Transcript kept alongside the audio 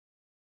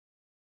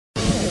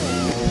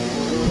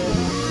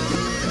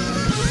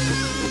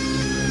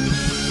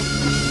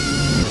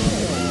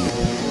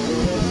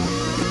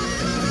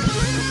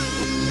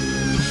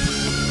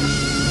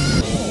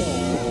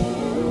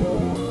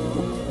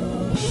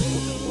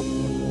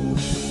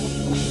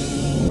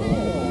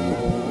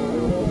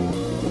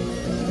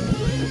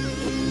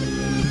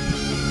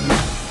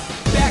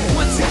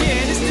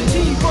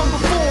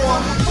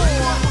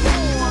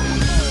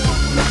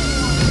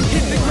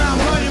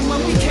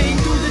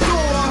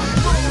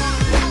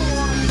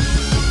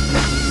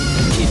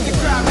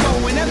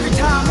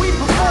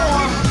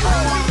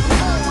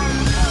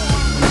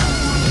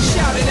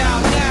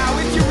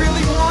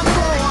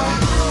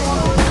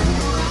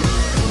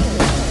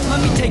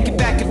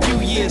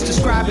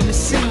in the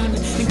scene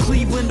in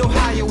Cleveland,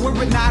 Ohio. We're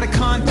at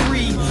Nauticon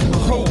 3, a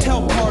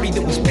hotel party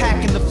that was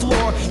packing the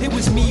floor. It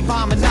was me,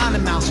 Bomb,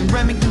 and Mouse, and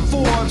Remington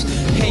Forbes,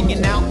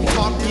 hanging out,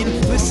 talking,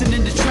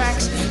 listening to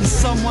tracks. And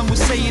someone was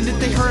saying that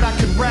they heard I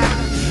could rap.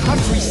 I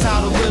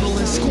freestyled a little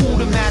in school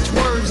to match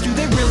words. Do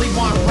they really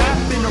want rap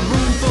in a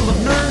room full of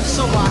nerds?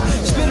 So I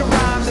spit a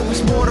rhyme that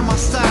was more to my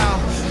style.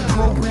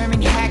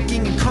 Programming,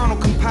 hacking, and kernel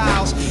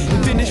compiles,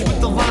 and finished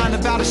with the line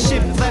about a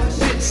shift left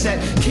fit set.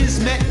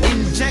 Kismet,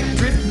 inject,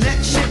 drift,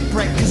 net,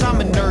 shipwreck. Cause I'm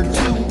a nerd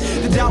too,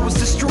 the doubt was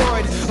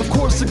destroyed. Of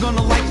course they're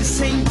gonna like the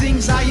same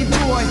things I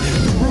enjoy.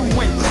 The room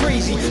went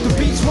crazy, the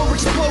beats were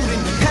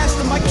exploding. Passed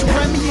the mic to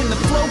Remy and the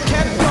flow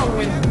kept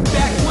going.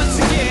 Back once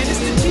again, it's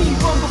the team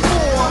from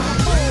before.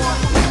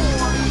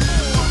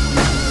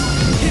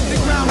 Hit the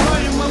ground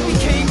running when we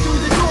came through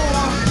the door.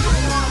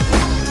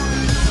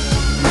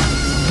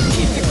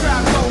 Keep the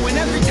crowd going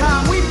every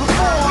time we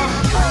perform.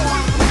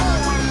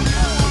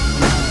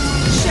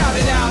 Shout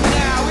it out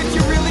now if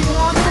you really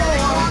want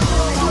more.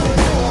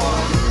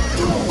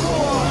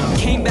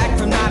 Came back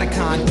from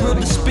Nauticon,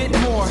 thrilled to spit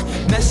more.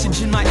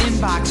 Message in my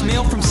inbox,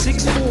 mail from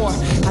 6'4".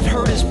 I'd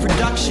heard his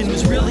production,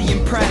 was really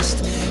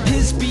impressed.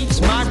 His beats,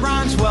 my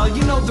rhymes, well,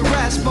 you know the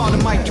rest. Bought a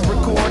mic to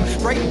record,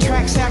 writing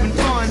tracks, having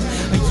fun.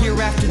 A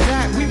year after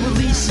that, we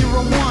released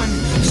 01.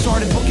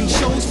 Started booking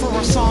shows for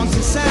our songs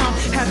and sound.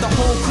 Had the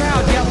whole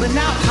crowd yelling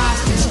out,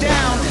 hostage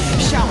down.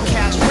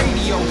 Shoutcast,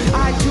 radio,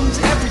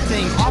 iTunes,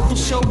 everything. Awful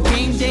Show,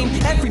 Game Dame,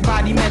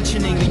 everybody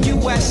mentioning the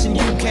US and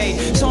UK.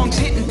 Songs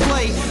hit and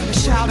play. A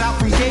shout out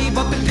from Gabe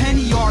up at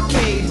Penny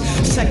Arcade.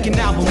 Second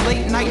album,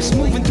 late nights,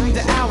 moving through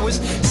the hours.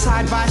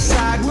 Side by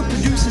side, we're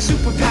producing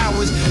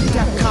superpowers.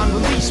 Defcon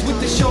release with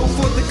the show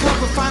for the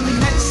cover. Finally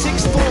met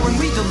 6'4" and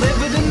we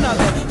delivered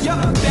another.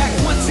 Yup, back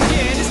once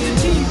again, it's the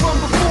team from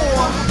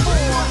before.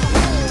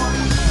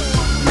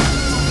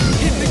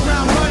 Hit the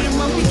ground running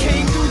when we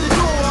came through the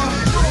door.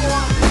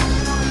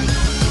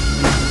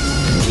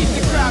 Keep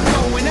the crowd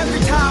going every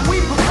time we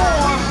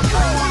perform.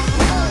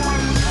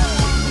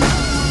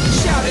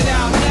 Shout it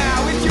out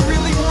now if you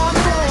really want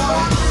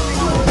more.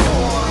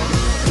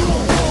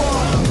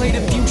 Played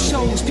a few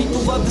shows,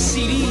 people love the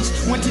CDs.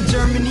 Went to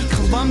Germany,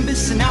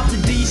 Columbus, and out to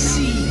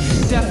DC.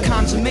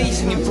 Defcon's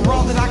amazing, and for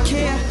all that I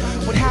care,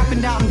 what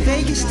happened out in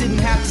Vegas didn't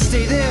have to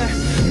stay there.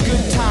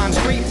 Good times,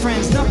 great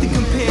friends, nothing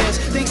compares.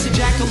 Thanks to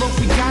Jackalope,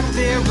 we got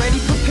there, ready,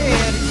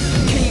 prepared.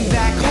 Came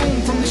back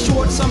home from the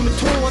short summer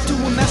tour to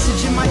a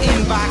message in my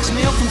inbox,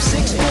 mail from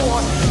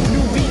 6'4".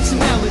 New beats and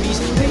melodies,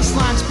 bass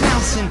lines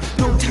bouncing.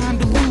 No time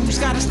to lose,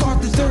 gotta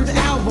start the third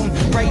album.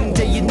 Writing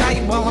day and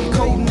night while I'm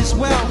coding as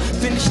well.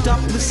 Finished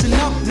up, listen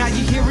up, now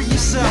you hear it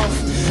yourself.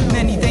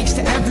 Many thanks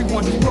to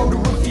everyone who wrote a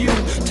review.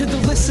 To the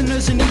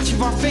listeners and each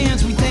of our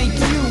fans, we thank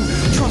you.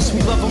 Trust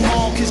we love them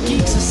all, cause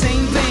geeks the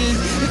same vein.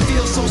 It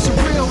feels so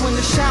surreal when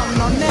they're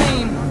shouting our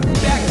name.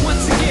 Back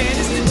once again,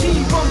 it's the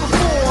team from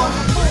before.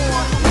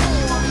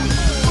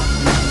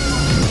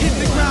 Hit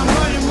the ground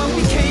running when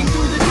we came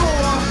through the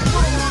door.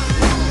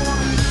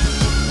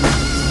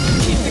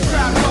 Keep the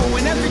crowd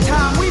going every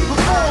time we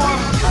perform.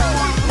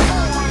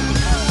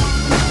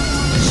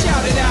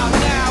 Shout it out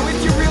now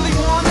if you really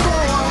want more.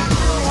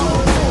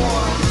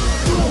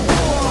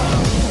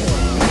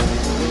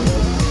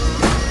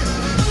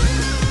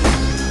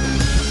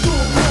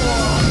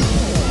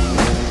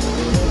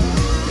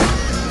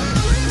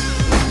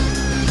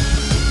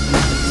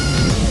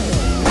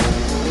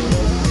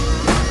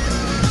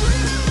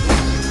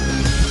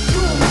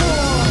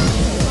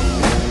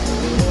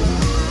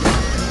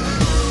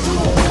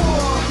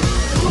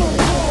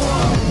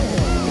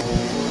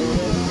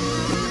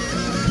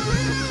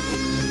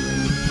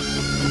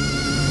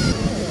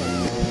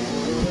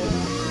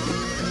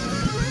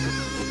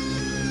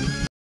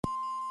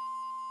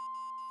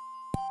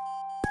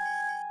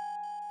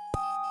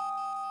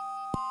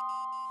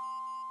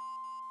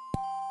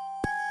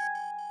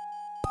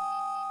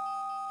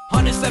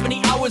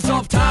 Hours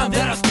of time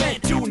that I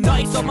spent, 2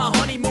 nights on my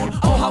honeymoon.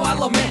 Oh, how I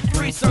lament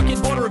 3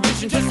 circuits, border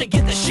revision just to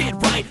get the shit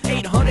right.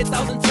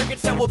 800,000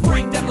 circuits that will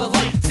bring them to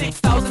light.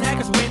 6,000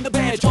 hackers win the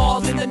badge,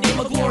 all in the name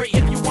of glory.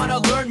 If you wanna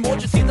learn more,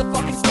 just see the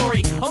fucking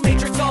story. A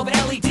matrix of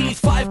LEDs,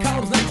 5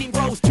 columns, 19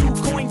 rows. 2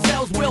 coin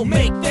cells will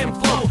make them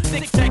flow.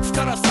 6 text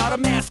cut us out of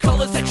mass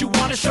colors that you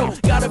wanna show.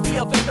 Gotta be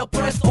a vendor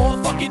press or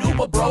fucking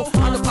Uber, bro.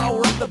 On the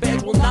power of the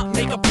badge will not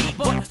make a beat,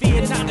 but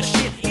fear not, the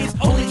shit is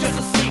only just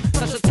a sleep.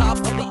 Touch the top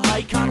of the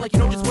icon like you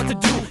know just what to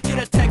do.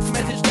 Get a text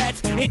message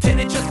that's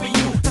intended just for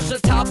you. Touch the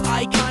top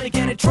icon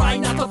again and try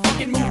not to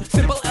fucking move.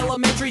 Simple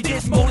elementary,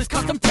 this mode is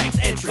custom text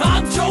entry.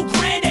 I'm Joe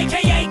Grand,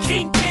 aka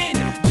Kingpin.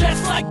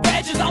 Just like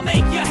badges, I'll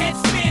make your head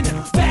spin.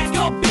 Back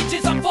up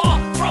bitches, I'm far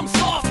from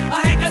soft. A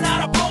hacker,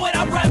 not a poet,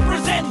 I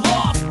represent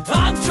loft.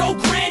 I'm Joe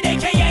Grand,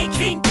 aka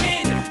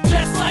Kingpin.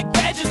 Just like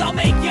badges, I'll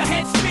make your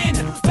head spin.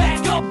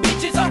 Back up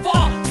bitches, I'm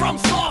far from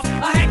soft.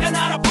 A hacker,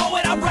 not a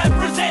poet, I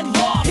represent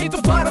loft. Hit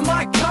the bottom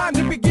icon,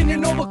 the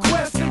beginning of a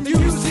quest. And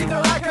use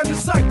either icon to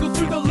cycle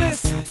through the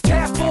list.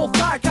 Tap both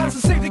icons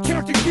to save the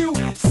character queue.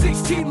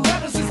 16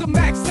 letters is the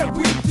max that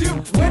we do.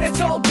 When it's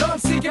all done,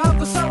 seek out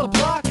the solid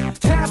block.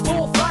 Tap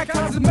both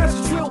icons, the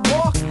message will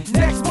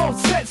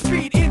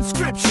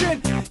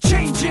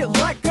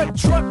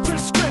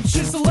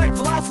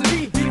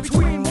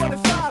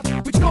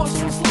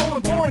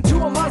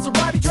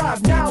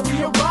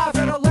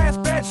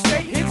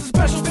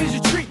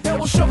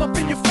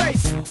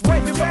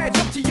Wave your badge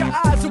up to your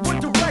eyes in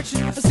what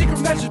direction? A secret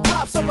message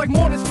pops up like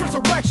morning's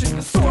resurrection.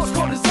 The source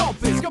code is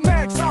open,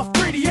 schematics all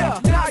free to ya.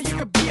 Now you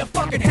can be a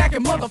fucking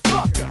hacking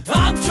motherfucker.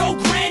 I'm Joe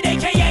Grand,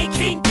 aka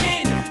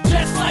Kingpin.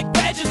 Just like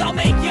badges, I'll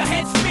make your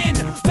head spin.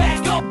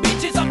 Back up,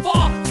 bitches, I'm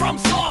far from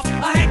soft.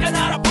 A hacker,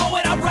 not a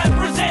poet, I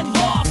represent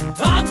loft.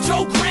 I'm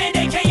Joe Grand,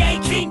 aka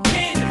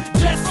Kingpin.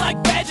 Just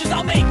like badges,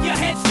 I'll make your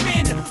head spin.